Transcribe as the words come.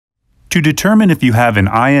To determine if you have an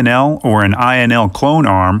INL or an INL clone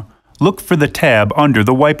arm, look for the tab under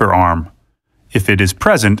the wiper arm. If it is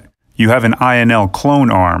present, you have an INL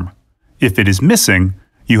clone arm. If it is missing,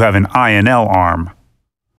 you have an INL arm.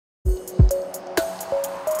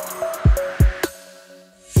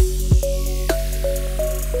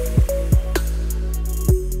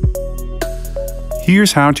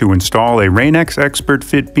 Here's how to install a Rain-X Expert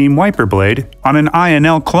Fit Beam wiper blade on an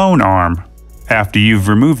INL clone arm. After you've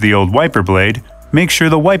removed the old wiper blade, make sure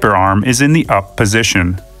the wiper arm is in the up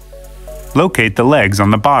position. Locate the legs on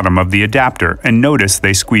the bottom of the adapter and notice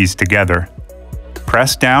they squeeze together.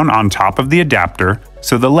 Press down on top of the adapter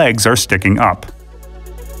so the legs are sticking up.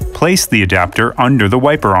 Place the adapter under the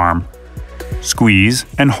wiper arm. Squeeze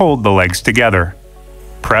and hold the legs together.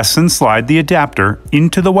 Press and slide the adapter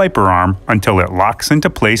into the wiper arm until it locks into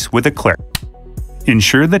place with a click.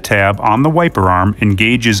 Ensure the tab on the wiper arm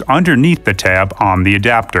engages underneath the tab on the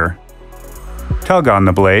adapter. Tug on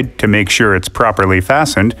the blade to make sure it's properly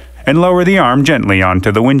fastened and lower the arm gently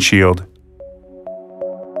onto the windshield.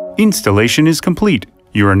 Installation is complete.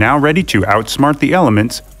 You are now ready to outsmart the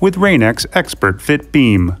elements with Rain-X Expert Fit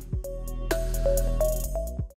Beam.